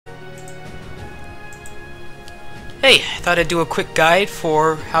Okay, I thought I'd do a quick guide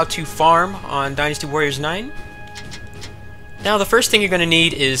for how to farm on Dynasty Warriors 9. Now the first thing you're going to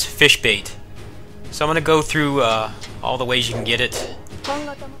need is fish bait. So I'm going to go through all the ways you can get it.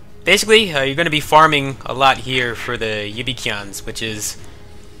 Basically, you're going to be farming a lot here for the Yibikyans, which is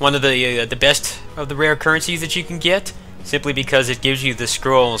one of the best of the rare currencies that you can get, simply because it gives you the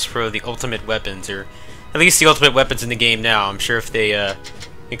scrolls for the ultimate weapons, or at least the ultimate weapons in the game now. I'm sure if they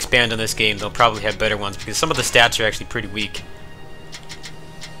expand on this game, they'll probably have better ones, because some of the stats are actually pretty weak.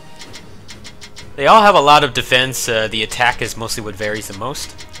 They all have a lot of defense. The attack is mostly what varies the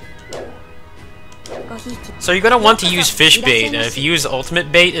most. So you're going to want to use fish bait. If you use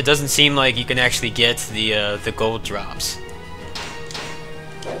ultimate bait, it doesn't seem like you can actually get the gold drops.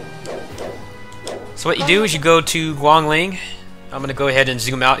 So what you do is you go to Yiling. I'm going to go ahead and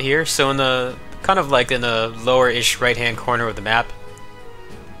zoom out here. So in the kind of like in the lower-ish right-hand corner of the map,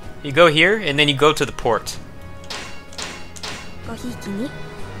 you go here, and then you go to the port.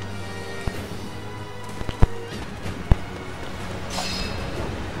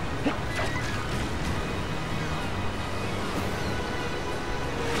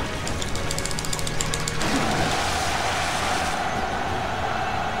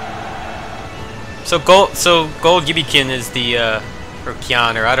 So gold Yibikin is the or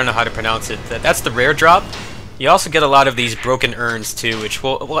Qian, or I don't know how to pronounce it. That's the rare drop. You also get a lot of these broken urns too, which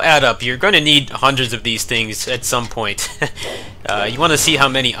will add up. You're going to need hundreds of these things at some point. You want to see how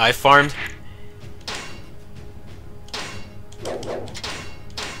many I farmed?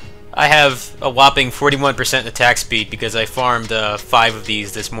 I have a whopping 41% attack speed because I farmed 5 of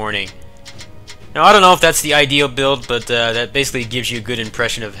these this morning. Now I don't know if that's the ideal build, but that basically gives you a good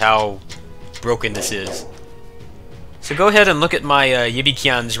impression of how broken this is. So go ahead and look at my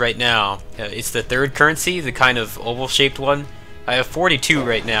Yibikyans right now. It's the third currency, the kind of oval-shaped one. I have 42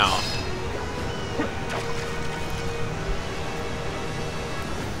 right now.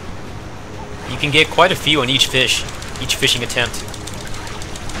 You can get quite a few on each fish, each fishing attempt.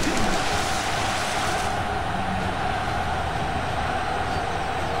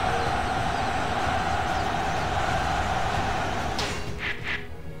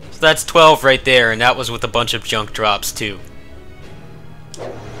 That's 12 right there, and that was with a bunch of junk drops too.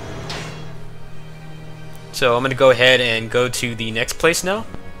 So I'm going to go ahead and go to the next place now.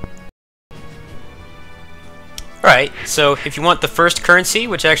 Alright, so if you want the first currency,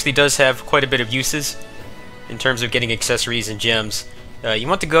 which actually does have quite a bit of uses in terms of getting accessories and gems, you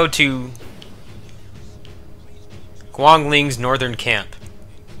want to go to Yiling's northern camp.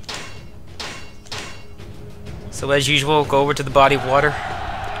 So as usual, go over to the body of water.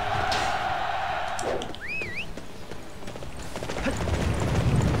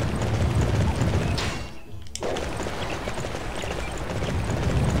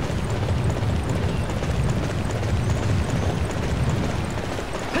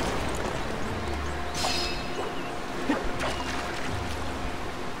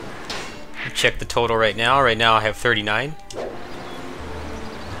 Check the total right now. Right now I have 39.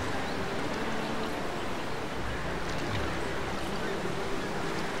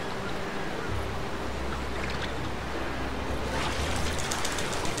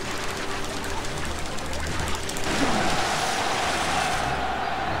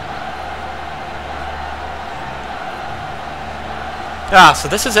 So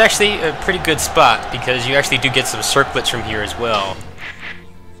this is actually a pretty good spot because you actually do get some circlets from here as well.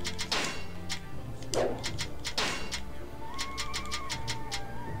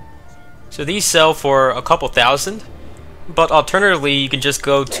 So these sell for a couple thousand, but alternatively you can just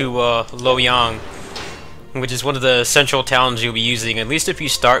go to Luoyang, which is one of the central towns you'll be using, at least if you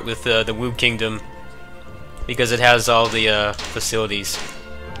start with the Wu Kingdom, because it has all the facilities.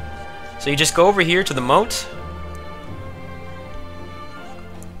 So you just go over here to the moat.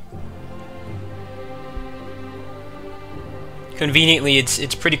 Conveniently,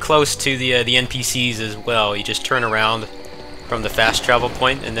 it's pretty close to the NPCs as well. You just turn around from the fast travel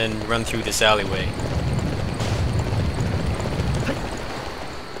point and then run through this alleyway.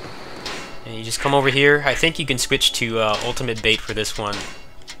 And you just come over here. I think you can switch to ultimate bait for this one.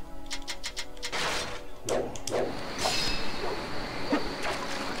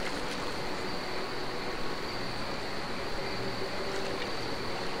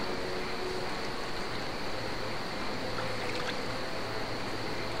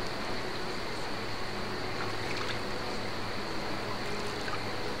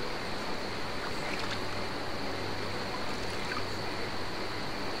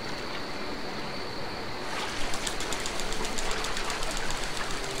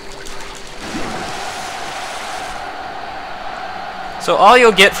 So all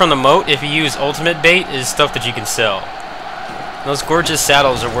you'll get from the moat if you use ultimate bait is stuff that you can sell. Those gorgeous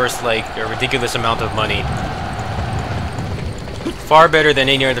saddles are worth like a ridiculous amount of money. Far better than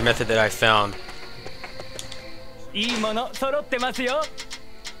any other method that I've found. So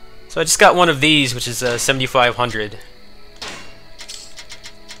I just got one of these, which is 7,500.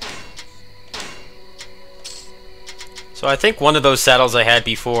 So I think one of those saddles I had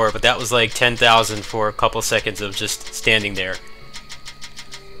before, but that was like 10,000 for a couple seconds of just standing there.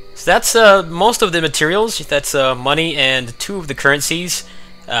 So that's most of the materials. That's money and 2 of the currencies.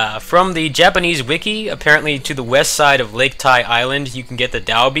 From the Japanese wiki, apparently to the west side of Lake Tai Island, you can get the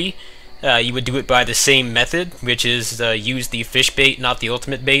Daobi. You would do it by the same method, which is use the fish bait, not the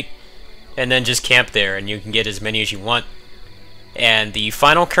ultimate bait, and then just camp there, and you can get as many as you want. And the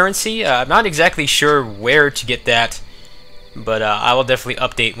final currency, I'm not exactly sure where to get that, but I will definitely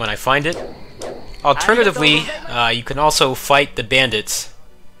update when I find it. Alternatively, you can also fight the bandits.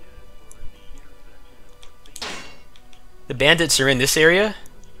 The bandits are in this area.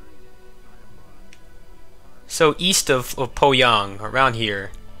 So east of Poyang, around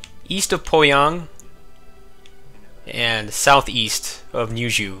here. East of Poyang and southeast of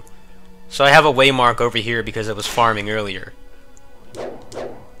Niuzhu. So I have a waymark over here because I was farming earlier.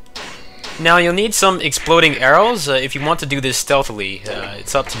 Now you'll need some exploding arrows if you want to do this stealthily.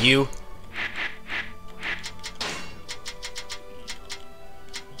 It's up to you.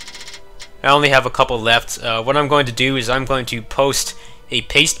 I only have a couple left. What I'm going to do is I'm going to post a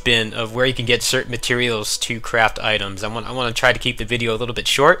paste bin of where you can get certain materials to craft items. I want to try to keep the video a little bit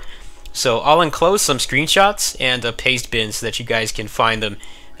short, so I'll enclose some screenshots and a paste bin so that you guys can find them.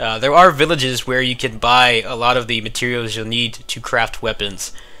 There are villages where you can buy a lot of the materials you'll need to craft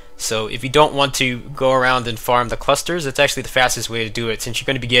weapons. So if you don't want to go around and farm the clusters, it's actually the fastest way to do it. Since you're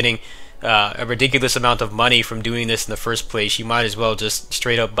going to be getting a ridiculous amount of money from doing this in the first place, you might as well just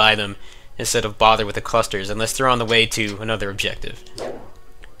straight up buy them instead of bother with the clusters, unless they're on the way to another objective.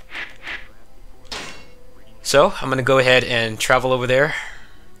 So I'm going to go ahead and travel over there.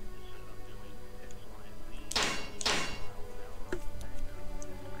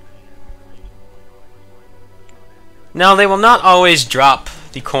 Now they will not always drop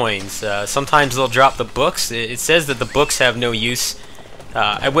the coins. Sometimes they'll drop the books. It says that the books have no use.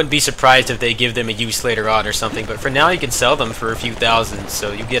 I wouldn't be surprised if they give them a use later on or something, but for now you can sell them for a few thousand,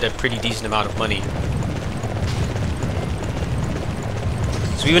 so you get a pretty decent amount of money.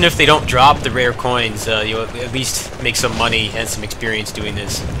 So even if they don't drop the rare coins, you'll at least make some money and some experience doing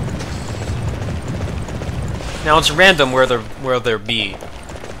this. Now it's random where they'll be.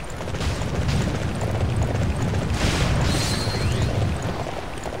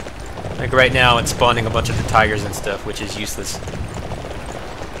 Like right now it's spawning a bunch of the tigers and stuff, which is useless.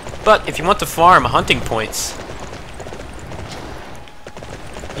 But if you want to farm hunting points,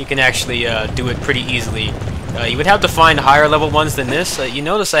 you can actually do it pretty easily. You would have to find higher level ones than this. You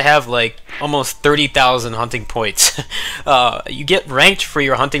notice I have like almost 30,000 hunting points. You get ranked for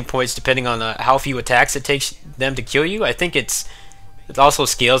your hunting points depending on how few attacks it takes them to kill you. I think it also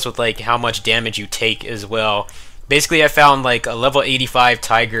scales with like how much damage you take as well. Basically I found like a level 85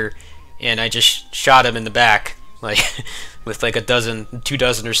 tiger and I just shot him in the back, like with like 2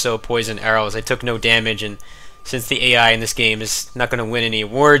 dozen or so poison arrows. I took no damage, and since the AI in this game is not going to win any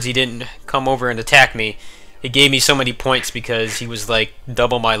awards, he didn't come over and attack me. It gave me so many points because he was like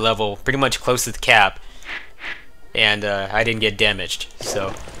double my level, pretty much close to the cap, and I didn't get damaged.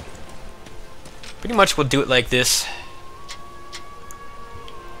 So pretty much we'll do it like this.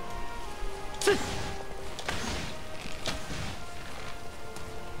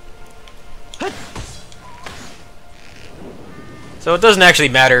 So it doesn't actually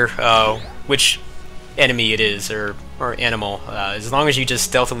matter which enemy it is or animal. As long as you just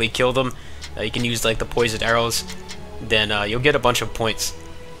stealthily kill them, you can use like the poison arrows, then you'll get a bunch of points.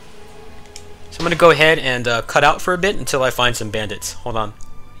 So I'm going to go ahead and cut out for a bit until I find some bandits. Hold on.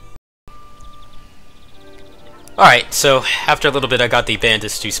 Alright, so after a little bit I got the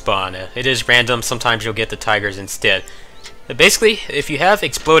bandits to spawn. It is random, sometimes you'll get the tigers instead. But basically, if you have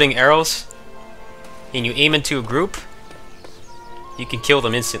exploding arrows and you aim into a group, you can kill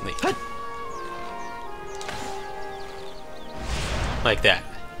them instantly. Like that.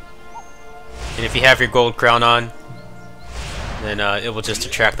 And if you have your gold crown on, then it will just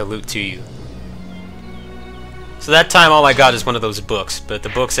attract the loot to you. So that time all I got is one of those books, but the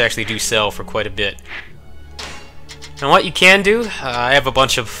books actually do sell for quite a bit. And what you can do, I have a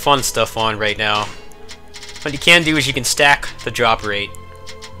bunch of fun stuff on right now. What you can do is you can stack the drop rate,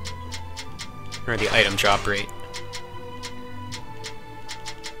 or the item drop rate.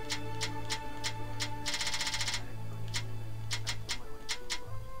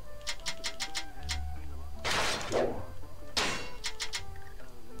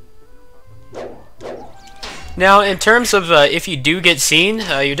 Now, in terms of if you do get seen,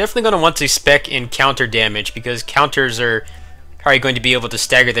 you're definitely going to want to spec in counter damage, because counters are probably going to be able to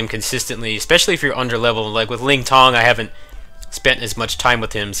stagger them consistently, especially if you're under level. Like with Ling Tong, I haven't spent as much time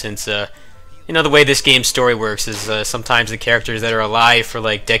with him since, you know, the way this game's story works is sometimes the characters that are alive for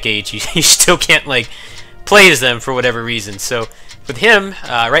like decades, you still can't like play as them for whatever reason. So with him,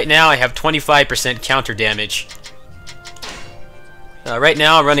 right now I have 25% counter damage. Right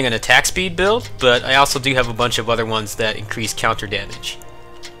now I'm running an attack speed build, but I also do have a bunch of other ones that increase counter damage.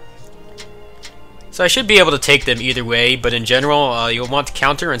 So I should be able to take them either way, but in general you'll want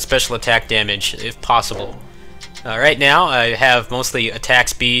counter and special attack damage if possible. Right now I have mostly attack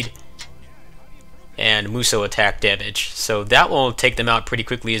speed and Muso attack damage, so that will take them out pretty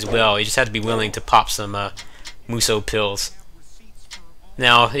quickly as well. You just have to be willing to pop some Muso pills.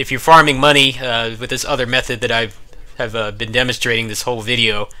 Now if you're farming money with this other method that I've been demonstrating this whole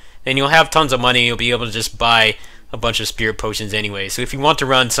video, then you'll have tons of money. You'll be able to just buy a bunch of spirit potions anyway. So if you want to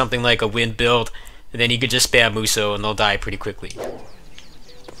run something like a wind build, then you could just spam Muso and they'll die pretty quickly.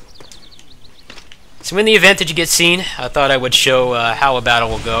 So in the event that you get seen, I thought I would show how a battle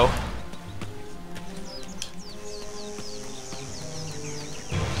will go.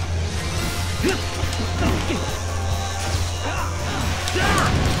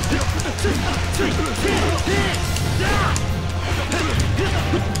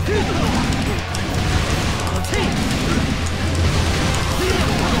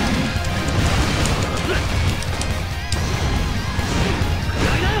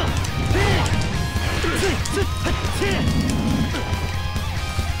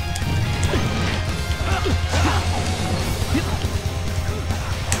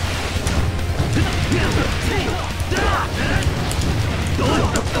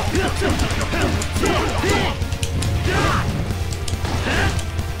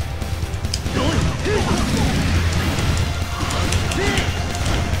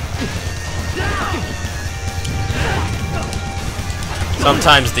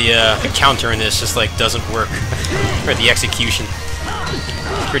 Sometimes the counter in this just like doesn't work, or the execution.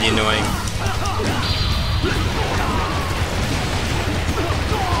 It's pretty annoying.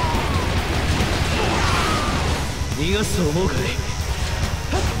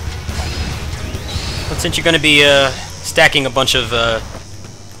 But since you're going to be stacking a bunch of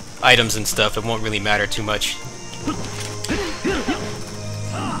items and stuff, it won't really matter too much.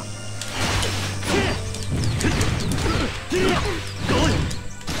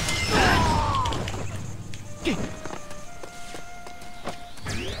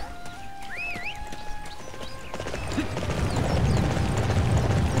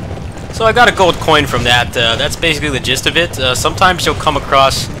 So I got a gold coin from that. That's basically the gist of it. Sometimes you'll come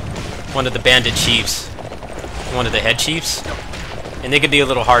across one of the bandit chiefs, one of the head chiefs, and they can be a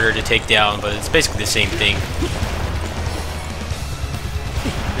little harder to take down, but it's basically the same thing.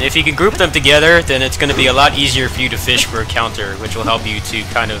 And if you can group them together, then it's going to be a lot easier for you to fish for a counter, which will help you to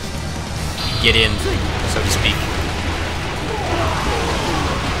kind of get in, so to speak.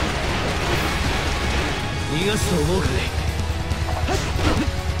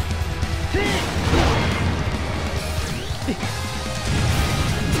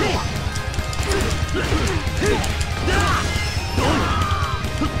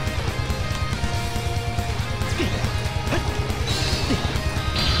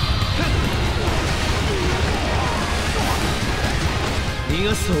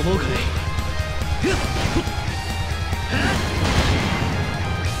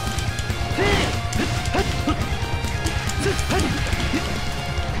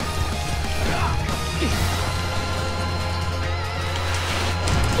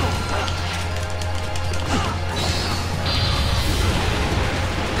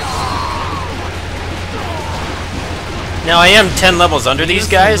 Now I am 10 levels under these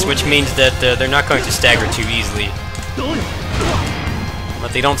guys, which means that they're not going to stagger too easily.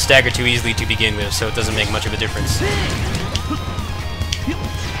 But they don't stagger too easily to begin with, so it doesn't make much of a difference.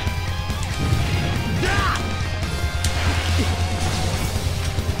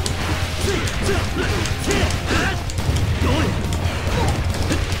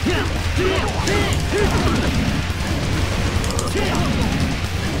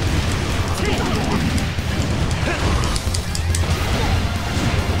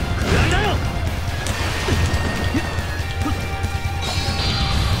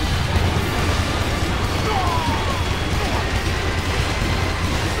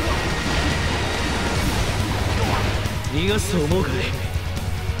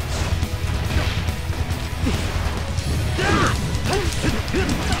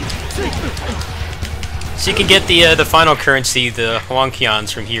 So you can get the final currency, the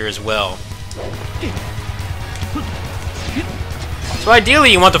Wulingyuans, from here as well. So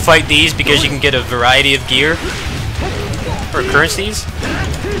ideally you want to fight these because you can get a variety of gear or currencies.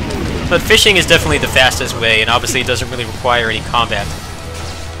 But fishing is definitely the fastest way, and obviously it doesn't really require any combat.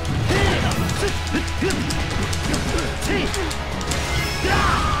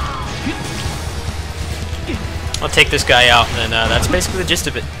 I'll take this guy out, and that's basically the gist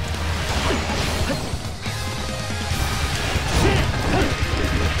of it.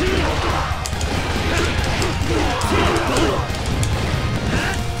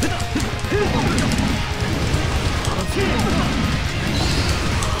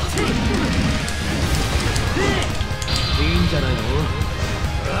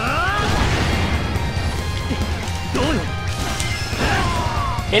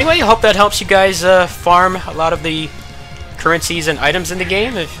 Anyway, I hope that helps you guys farm a lot of the currencies and items in the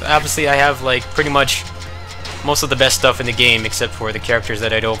game. Obviously, I have like pretty much most of the best stuff in the game, except for the characters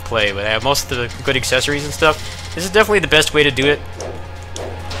that I don't play. But I have most of the good accessories and stuff. This is definitely the best way to do it.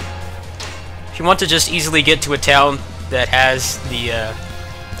 If you want to just easily get to a town that has the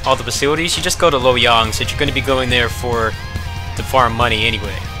all the facilities, you just go to Luoyang, since you're going to be going there to farm money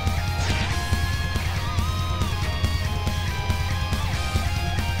anyway.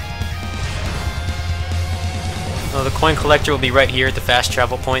 Well, the coin collector will be right here at the fast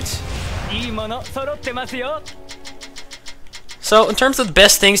travel points. So, in terms of the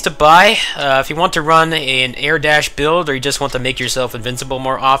best things to buy, if you want to run an air dash build or you just want to make yourself invincible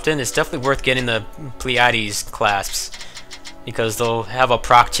more often, it's definitely worth getting the Pleiades clasps, because they'll have a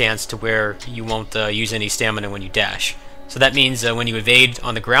proc chance to where you won't use any stamina when you dash. So that means when you evade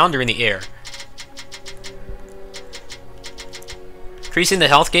on the ground or in the air. Increasing the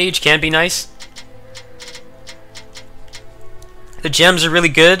health gauge can be nice. The gems are really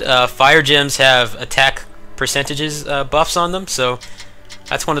good. Fire gems have attack percentages buffs on them, so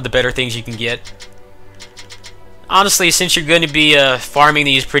that's one of the better things you can get. Honestly, since you're going to be farming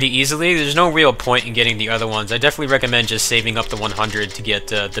these pretty easily, there's no real point in getting the other ones. I definitely recommend just saving up the 100 to get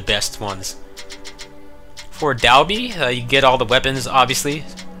the best ones. For Daobi, you get all the weapons, obviously.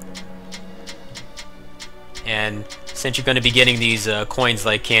 And since you're going to be getting these coins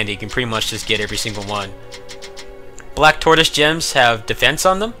like candy, you can pretty much just get every single one. Black Tortoise gems have defense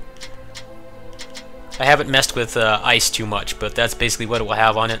on them. I haven't messed with ice too much, but that's basically what it will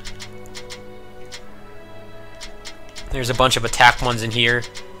have on it. There's a bunch of attack ones in here.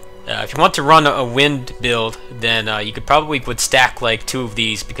 If you want to run a wind build, then you would stack like 2 of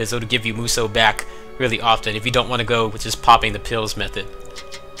these, because it'll give you Muso back really often if you don't want to go with just popping the pills method.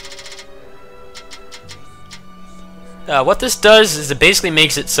 What this does is it basically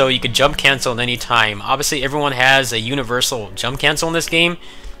makes it so you can jump cancel at any time. Obviously everyone has a universal jump cancel in this game,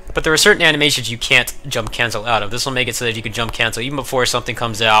 but there are certain animations you can't jump cancel out of. This will make it so that you can jump cancel even before something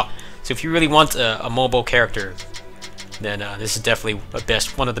comes out. So if you really want a mobile character, then this is definitely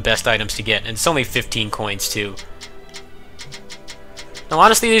one of the best items to get. And it's only 15 coins too. Now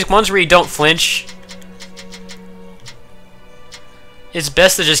honestly, these ones where you don't flinch, it's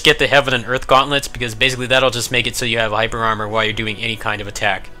best to just get the Heaven and Earth Gauntlets, because basically that'll just make it so you have hyper armor while you're doing any kind of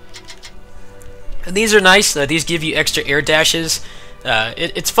attack. And these are nice. These give you extra air dashes.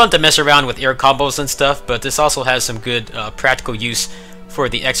 It's fun to mess around with air combos and stuff, but this also has some good practical use for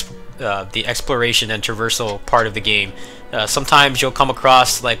the exploration and traversal part of the game. Sometimes you'll come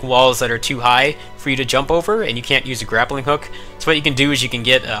across like walls that are too high for you to jump over, and you can't use a grappling hook. So what you can do is you can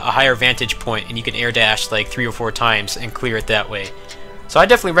get a higher vantage point, and you can air dash like 3 or 4 times and clear it that way. So I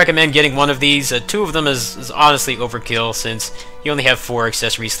definitely recommend getting one of these. 2 of them is honestly overkill, since you only have 4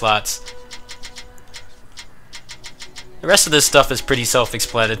 accessory slots. The rest of this stuff is pretty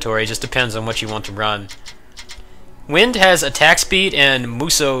self-explanatory, just depends on what you want to run. Wind has attack speed and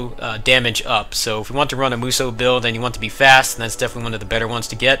Muso damage up, so if you want to run a Muso build and you want to be fast, then that's definitely one of the better ones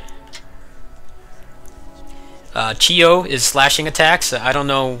to get. Qiao is slashing attacks. I don't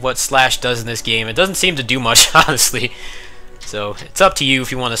know what slash does in this game. It doesn't seem to do much, honestly. So it's up to you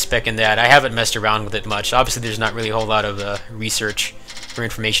if you want to spec in that. I haven't messed around with it much. Obviously there's not really a whole lot of research or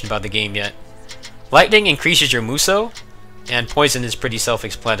information about the game yet. Lightning increases your Muso, and poison is pretty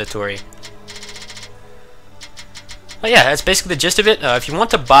self-explanatory. But yeah, that's basically the gist of it. If you want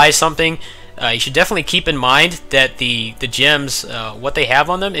to buy something, you should definitely keep in mind that the gems, what they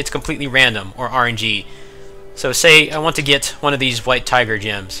have on them, it's completely random, or RNG. So say I want to get one of these white tiger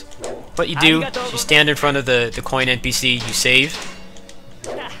gems. What you do is you stand in front of the coin NPC, you save,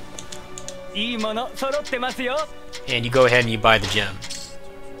 and you go ahead and you buy the gem.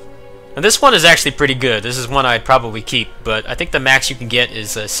 Now this one is actually pretty good. This is one I'd probably keep, but I think the max you can get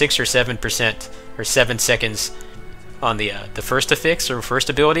is 6 or 7% or 7 seconds on the first affix or first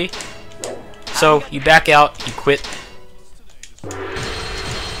ability. So you back out, you quit,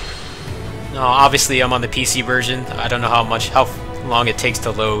 No, obviously I'm on the PC version. I don't know how long it takes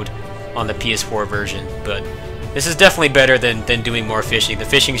to load on the PS4 version, but this is definitely better than doing more fishing. The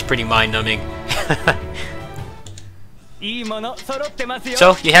fishing is pretty mind-numbing.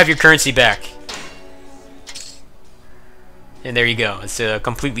 So, you have your currency back. And there you go. It's a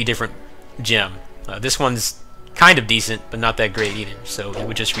completely different gem. This one's kind of decent, but not that great either, so it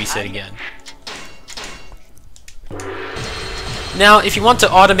would just reset again. Now, if you want to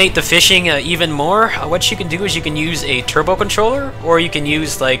automate the fishing even more, what you can do is you can use a turbo controller, or you can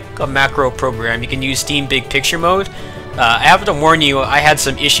use like a macro program. You can use Steam Big Picture mode. I have to warn you, I had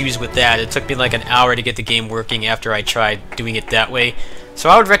some issues with that. It took me like an hour to get the game working after I tried doing it that way. So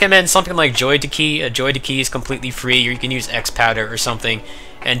I would recommend something like Joy to Key. Joy to Key is completely free, or you can use X-Powder or something,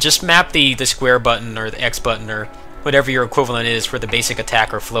 and just map the square button or the X button or whatever your equivalent is for the basic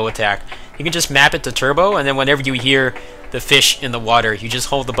attack or flow attack. You can just map it to turbo, and then whenever you hear the fish in the water, you just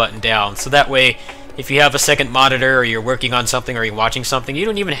hold the button down. So that way, if you have a second monitor, or you're working on something, or you're watching something, you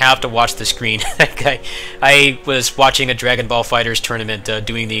don't even have to watch the screen. I was watching a Dragon Ball FighterZ tournament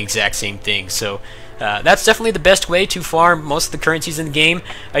doing the exact same thing. So that's definitely the best way to farm most of the currencies in the game.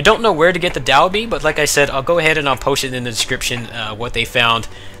 I don't know where to get the Daobi, but like I said, I'll go ahead and I'll post it in the description what they found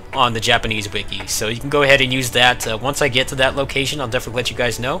on the Japanese wiki. So you can go ahead and use that. Once I get to that location, I'll definitely let you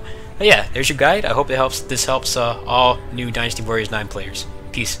guys know. But yeah, there's your guide. I hope this helps all new Dynasty Warriors 9 players.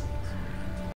 Peace.